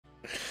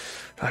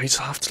I just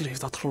have to leave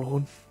that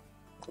alone.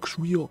 Because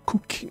we are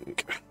cooking.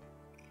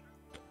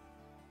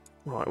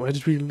 Right, where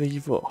did we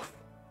leave off?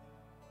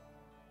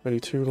 Only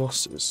 2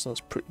 losses, that's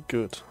pretty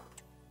good.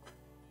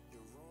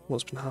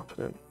 What's been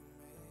happening?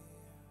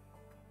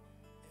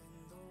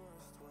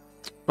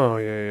 Oh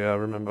yeah, I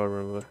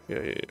remember.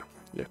 Yeah,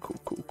 cool.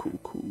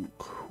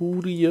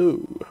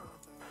 Coolio.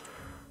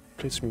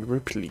 Played some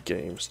Europa League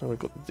games, now we've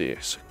got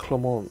this.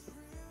 Clermont.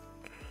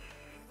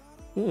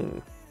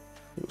 Got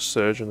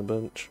Serge on the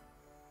bench.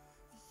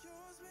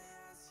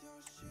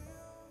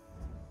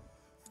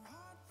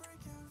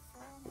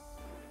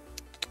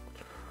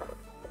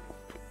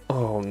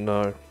 Oh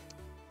no.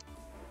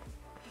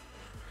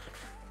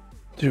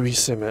 Do we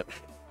sim it?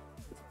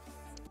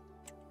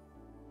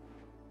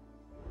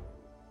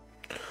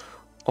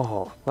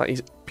 Oh, that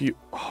is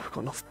beautiful. Oh, we've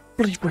got enough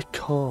bloody red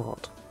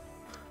card.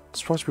 I'm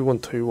surprised we won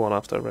 2-1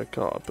 after a red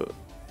card, but for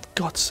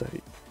God's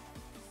sake.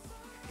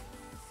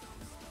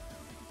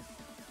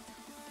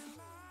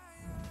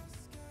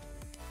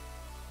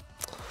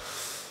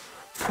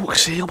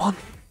 Fuck's here, man.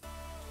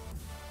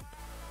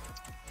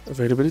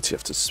 Availability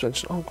after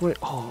suspension. Oh, great.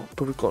 Oh,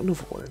 but we've got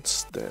another one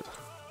instead.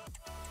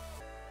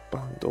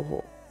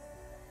 Bandor.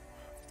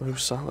 Mo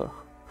Salah.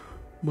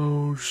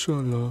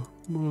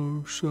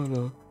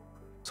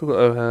 So we've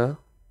got O'Hare.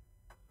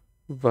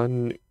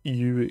 Van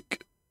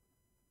Uwick.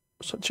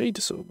 Was that Jay De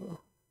Silva?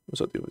 Was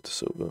that the other De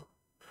Silva?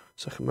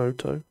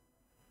 Sakamoto.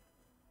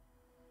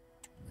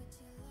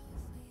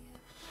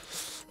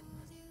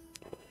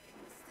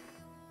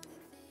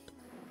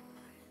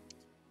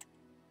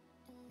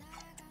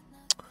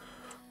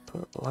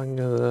 Put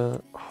Langer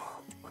there. Oh,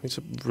 I need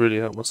to really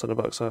help my centre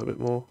backs out a bit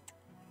more.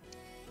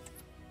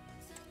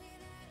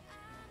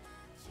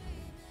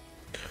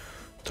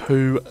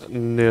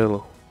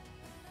 2-0.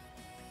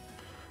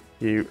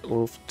 You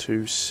love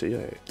to see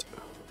it.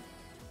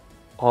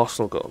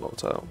 Arsenal got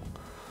knocked out.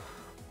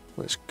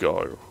 Let's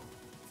go.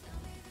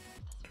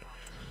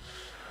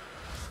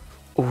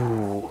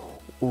 Ooh,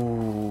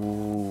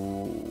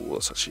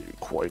 that's actually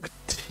quite a good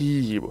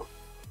team.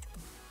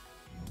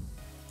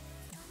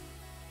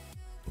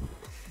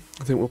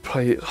 I think we'll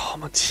play it. Oh,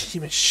 my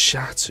team is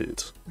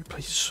shattered. We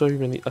play so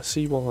many. I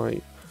see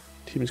why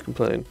teams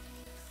complain.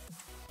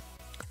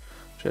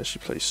 We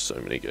actually play so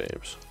many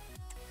games.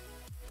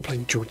 I'm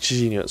playing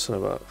Jorginho at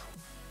centre back.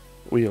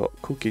 We are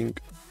cooking.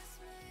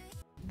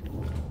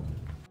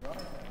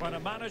 When a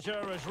manager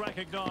is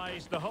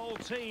recognised, the whole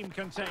team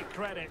can take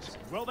credit.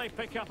 Will they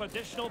pick up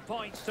additional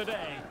points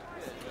today?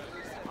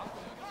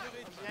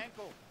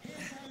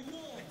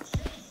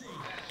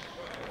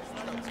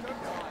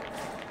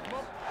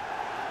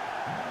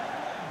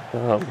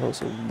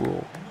 That's a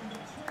wall.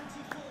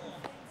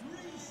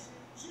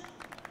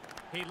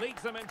 He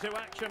leads them into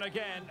action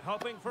again,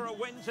 hoping for a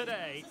win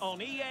today on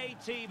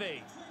EATV.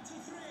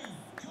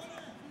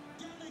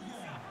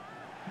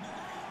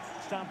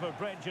 Stamford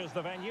Bridge is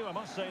the venue. I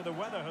must say the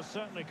weather has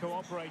certainly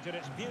cooperated.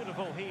 It's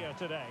beautiful here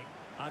today.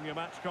 I'm your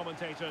match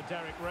commentator,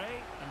 Derek Ray,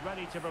 and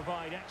ready to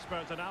provide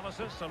expert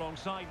analysis.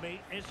 Alongside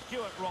me is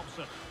Stuart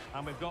Robson.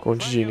 And we've got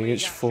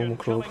against former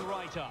club.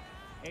 Right up.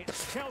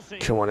 It's Chelsea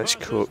Come on, let's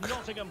cook.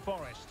 Nottingham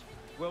Forest.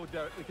 Well,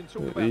 Derek, we can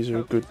talk These are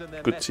a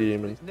good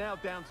team. It's now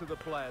down to the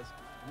players.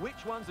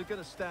 Which ones are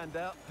going to stand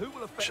out? Who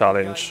will affect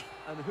Challenge.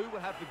 the game, and who will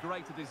have the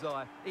greater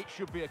desire? It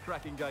should be a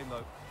cracking game,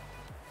 though.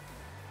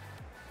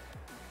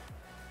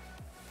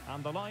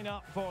 And the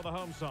lineup for the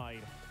home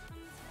side.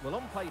 Well,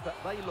 on paper,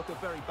 they look a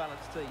very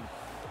balanced team.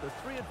 The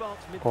 3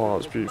 advanced Oh,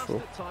 that's midfielders beautiful.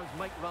 must at times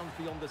make runs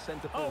beyond the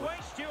centre Oh, forward.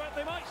 wait, Stuart,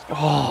 they might score.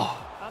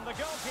 Oh, And the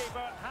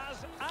goalkeeper has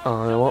you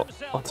know what?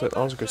 himself I'll take that.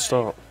 with Was a good save.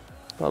 start.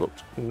 That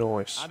looked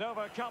nice. And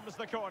over comes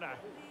the corner.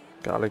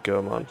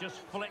 Gallagher, man. Just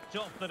flicked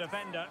off the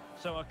defender,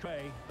 so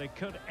okay, they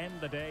could end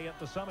the day at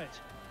the summit.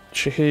 At this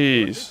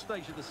Jeez.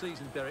 stage of the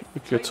season, Derek, We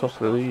could top of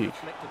the league.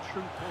 reflect the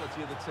true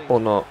quality of the team. Or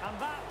not. And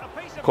that,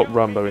 a piece of Got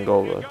Rambo in goalkeeping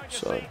goal you're though, going to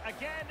so see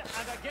again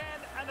and again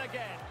and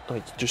again.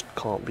 like, you just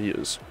can't beat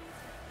us.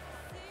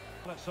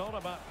 It's all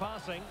about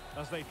passing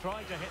as they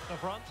try to hit the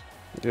front.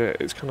 Yeah,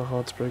 it's kind of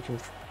hard to break him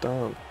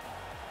down.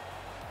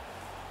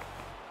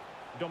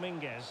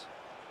 Dominguez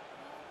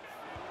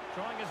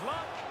trying his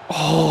luck.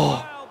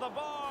 Oh, Well, the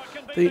bar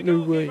can be ain't the no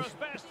way. goalkeeper's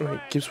best Right,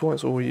 friend. Gibbs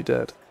White's already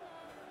dead.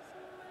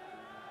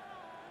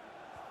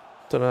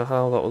 Don't know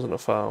how that wasn't a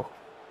foul.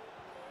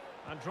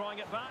 And drawing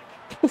it back.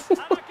 And a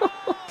goal!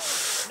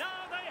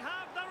 Now they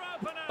have their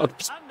opener. And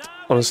now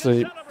Honestly,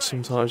 they can celebrate.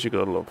 sometimes you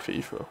gotta love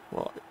FIFA.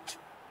 Like,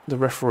 the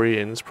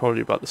refereeing is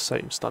probably about the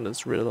same standards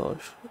as real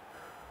life.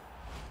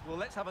 Well,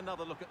 let's have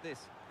another look at this,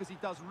 because he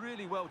does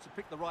really well to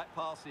pick the right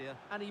pass here,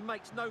 and he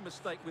makes no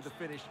mistake with the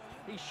finish.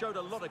 He showed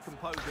a lot of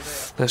composure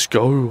there. Let's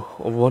go.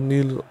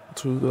 1-0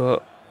 to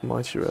the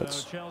Mighty Reds.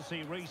 So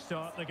Chelsea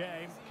restart the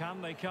game.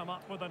 Can they come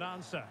up with an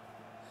answer?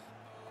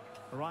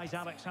 Right,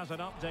 Alex has an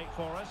update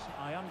for us.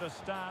 I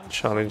understand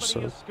Challenge,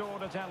 somebody so. has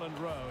scored at Elland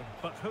Road,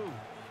 but who?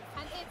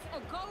 And it's a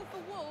goal for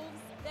Wolves.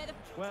 They're the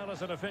Well,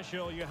 as an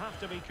official, you have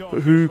to be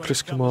cautious who, when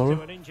Chris it comes Kamara?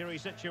 to an injury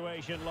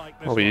situation like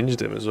this Oh, we one.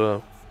 injured him as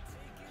well.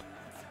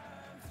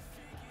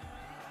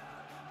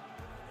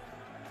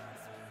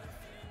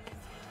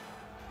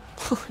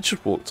 I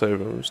just walked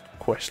over and was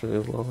questioning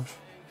his life.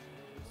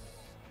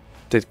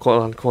 Did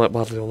land quite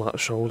badly on that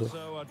shoulder.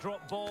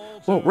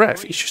 Well,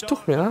 ref, he just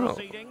took me out.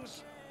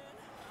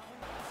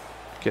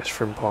 Guess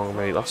Frimpong,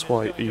 mate, that's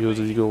why you're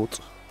the goat.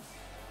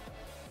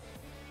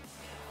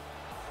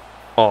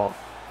 Oh.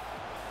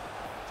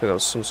 I think that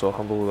was some sort of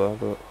handball there,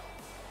 but...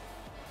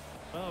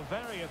 Well,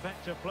 very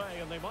effective play,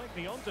 and they might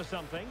be onto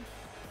something.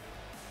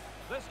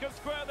 This could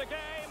square the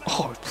game.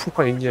 Oh,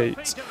 Brian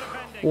Yates.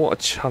 What a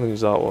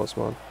challenge that was,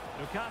 man.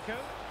 Lukaku.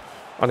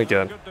 And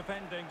again, Good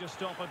defending to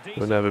stop a we'll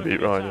decent never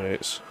beat Ryan attack.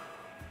 Yates.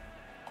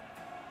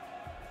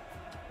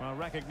 Well,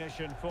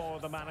 recognition for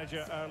the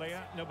manager earlier.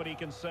 Nobody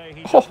can say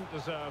he Oh. doesn't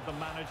deserve the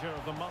Manager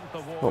of the Month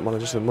award. Not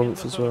Manager of the They're Month in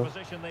the as sort of well.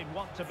 position they'd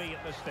want to be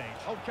at this stage.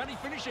 Oh, can he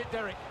finish it,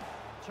 Derek?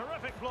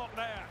 Terrific block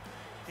there.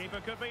 Keeper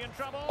could be in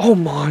trouble. Oh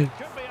my!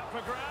 Could be up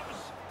for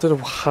grabs. Don't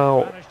know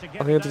how. Managed to I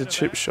get think I it did a out of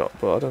chip there. shot,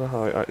 but I don't know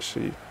how it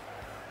actually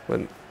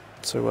went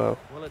so well.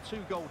 Well, a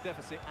 2-goal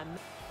deficit and...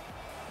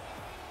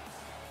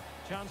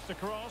 Chance to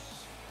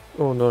cross.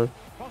 Oh no.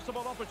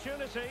 Possible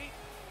opportunity.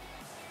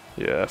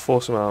 Yeah,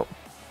 force him out.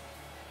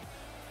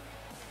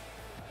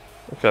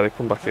 Okay, they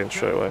come back in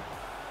straight away.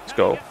 Let's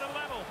Can he go. get the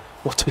level?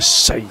 What a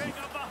save! Of the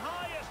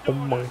highest Oh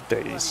my order.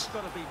 Well, days. he's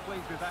got to be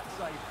pleased with that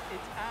save.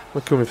 It's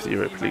We're coming for the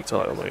Europa absolutely League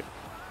title, magnificent. mate.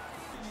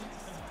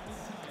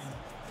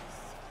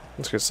 I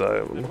was going to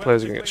say, my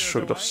players are going to get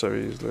shrugged off so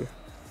easily.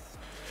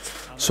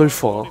 So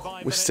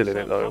far, we're still in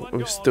it though.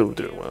 We're still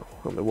doing well.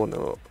 And we're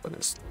 1-0 up, and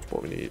it's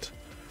what we need.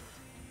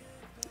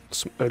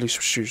 Some early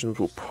substitutions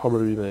will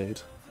probably be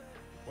made.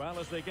 Well,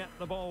 as they get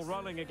the ball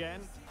rolling again.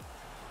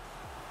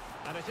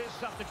 And it is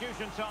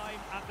substitution time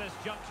at this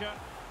juncture.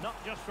 Not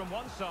just from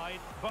one side,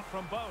 but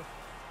from both.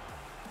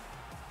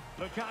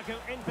 Lukaku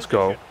in Let's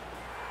go.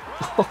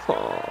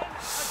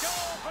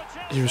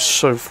 position. He was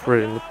so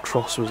free, and the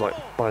cross was like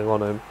bang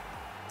on him.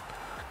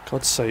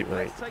 God's sake,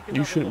 mate. Let's take You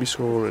another shouldn't be look.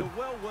 scoring. It's a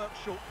well-worked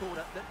short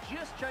corner that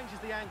just changes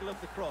the angle of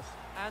the cross,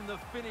 and the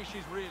finish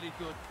is really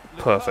good.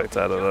 Perfect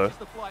Lukaku header, though. judges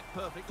the flight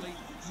perfectly,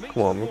 meets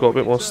Come on, the we've got a bit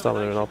ball more with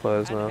stamina in our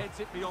players determination, now. and heads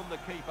it beyond the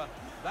keeper.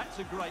 That's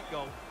a great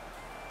goal.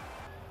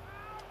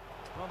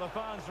 Well, the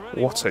fans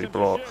really What want a him to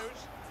block. shoot.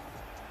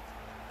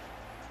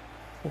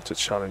 What a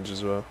challenge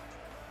as well.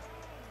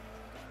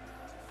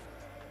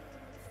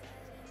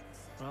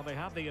 Well, they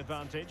have the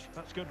advantage.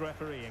 That's good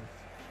refereeing.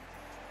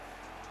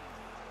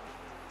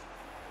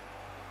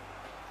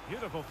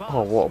 Beautiful pass.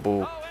 Oh, what a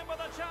ball. Oh, in with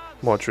a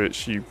chance.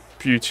 Modric, you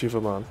beauty of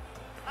a man.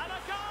 And a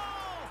goal!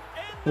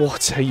 In the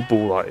What a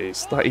ball that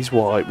is. That is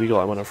why we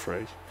got him on a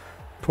free.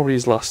 Probably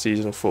his last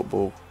season of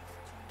football.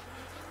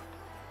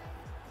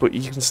 But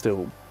he can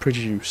still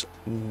produce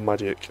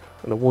magic.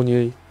 And a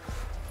 1-year,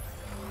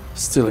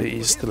 he's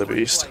still a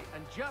beast.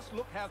 And just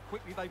look how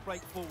quickly they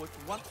break forward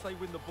once they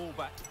win the ball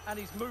back. And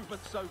his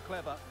movement's so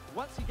clever.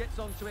 Once he gets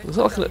onto it, It's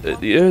like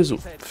the Ozil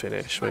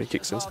finish when he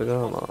kicks into the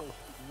ground. Like.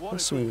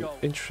 That's some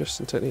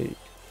interesting technique.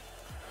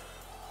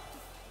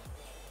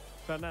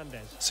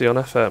 Fernandez. See, on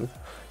FM,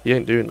 he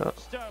ain't doing that.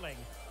 Sterling.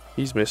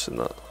 He's missing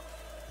that.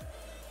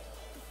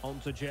 On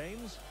to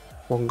James.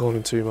 1 goal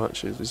in 2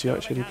 matches. Has he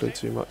actually played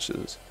 2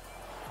 matches?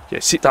 Yeah,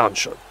 sit down,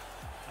 son.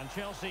 And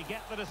Chelsea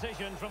get the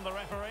decision from the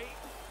referee.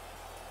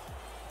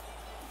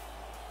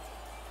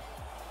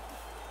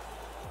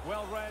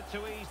 Well read to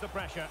ease the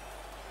pressure.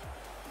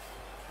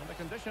 And the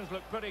conditions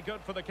look pretty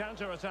good for the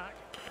counter-attack.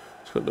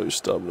 He's got no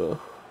stamina.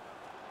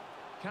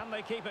 Can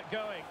they keep it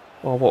going?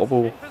 Oh, what a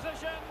ball. In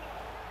position.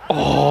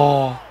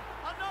 Oh,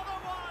 Another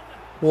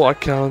one. what a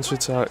counter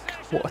attack.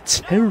 What a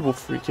terrible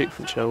free kick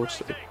from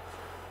Chelsea.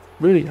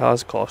 Really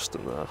has cost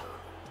them there.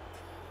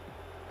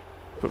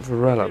 But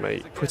Varela,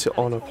 mate, put it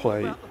on a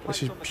plate.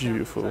 This is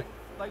beautiful.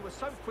 They were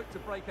so quick to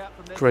break out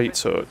from their Great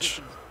defensive touch.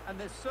 positions, and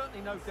there's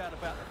certainly no doubt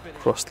about the finish.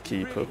 Across the He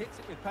keeper. really hits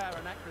it with power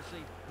and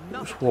accuracy.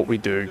 That's Nothing what we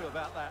you can do.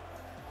 about that.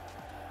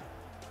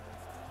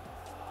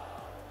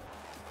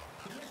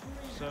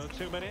 So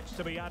 2 minutes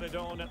to be added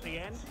on at the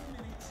end.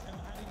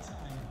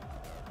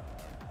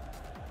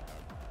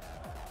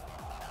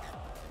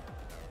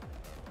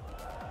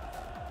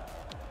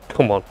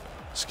 Come on,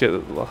 let's get the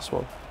last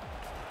one.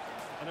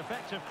 An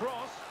effective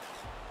cross.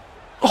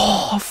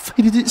 Oh, I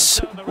faded it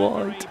so And the referee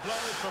wide. blows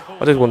for full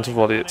I did want to time,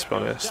 volley and it, to be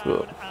goes honest, down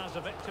but as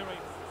a victory.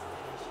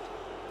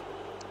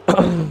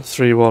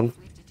 3-1.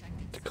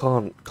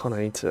 Can't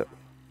hate it.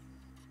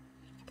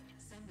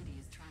 Somebody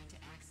is trying to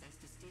access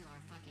to steal our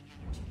fucking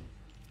energy.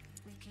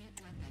 We can't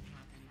let that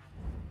happen.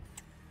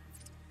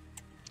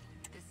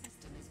 The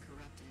system is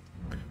corrupted.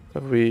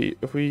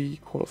 Have we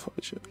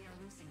qualified yet? We are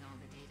losing all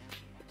the data.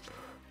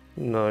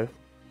 No.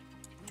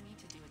 We need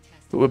to do a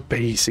test. But we're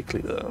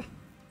basically there.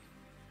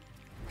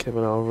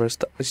 Kevin Alvarez,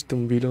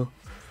 Aston Villa.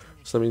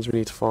 So that means we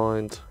need to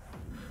find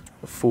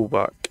a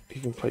fullback who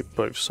can play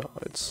both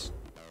sides.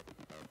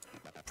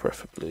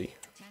 Preferably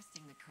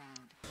Testing the crowd.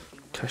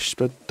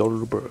 Kasper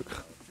Dolberg.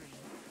 3,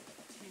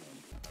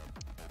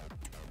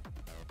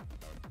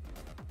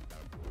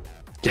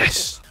 2,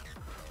 Yes!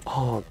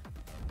 Oh,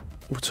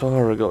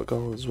 Utara got a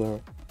goal as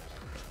well.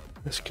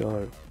 Let's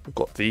go. We've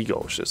got the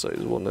goal, should I say, as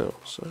 1-0.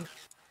 So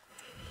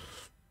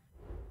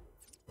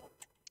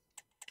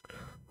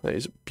That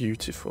is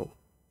beautiful.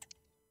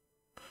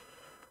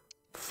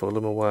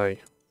 Fulham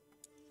away.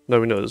 No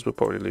one knows we'll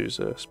probably lose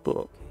this,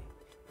 but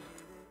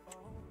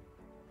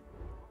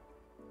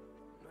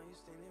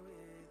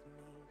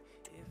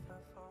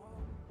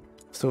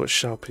still got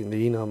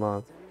Shalpinina,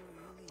 man.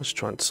 Let's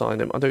try and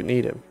sign him. I don't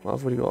need him.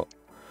 I've already got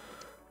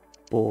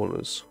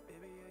ballers.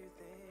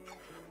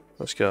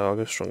 Let's go. I'll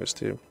go strongest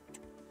team.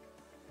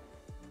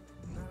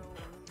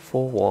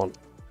 4-1.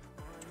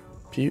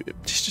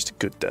 It's just a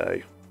good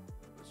day.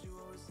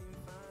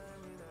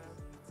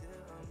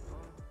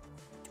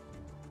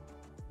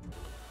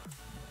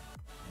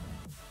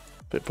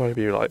 It'd probably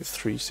be like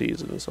 3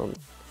 seasons on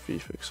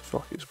FIFA because I feel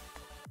like it's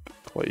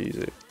quite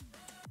easy.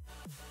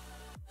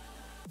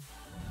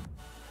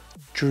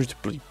 Drew to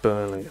bleed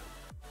Burnley.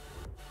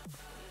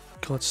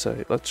 God's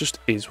sake, that just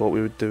is what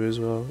we would do as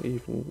well,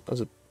 even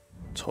as a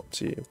top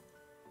team.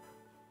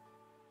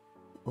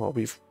 Well,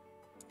 we've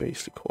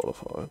basically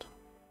qualified.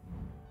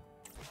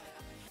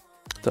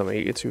 Damn it,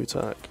 eager to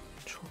attack.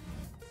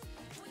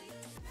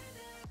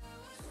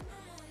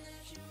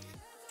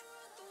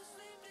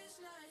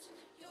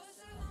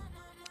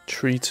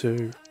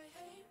 3-2.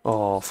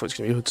 Oh, I thought it was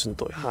going to be Hudson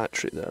Doyle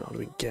hat-trick there. I'd have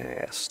been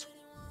gassed.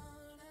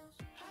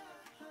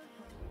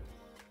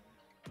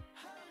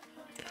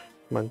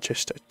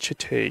 Manchester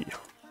City.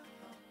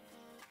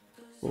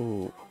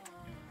 Ooh.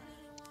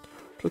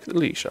 Look at the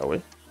league, shall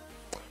we?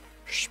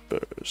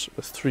 Spurs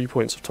with 3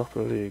 points of top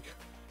of the league.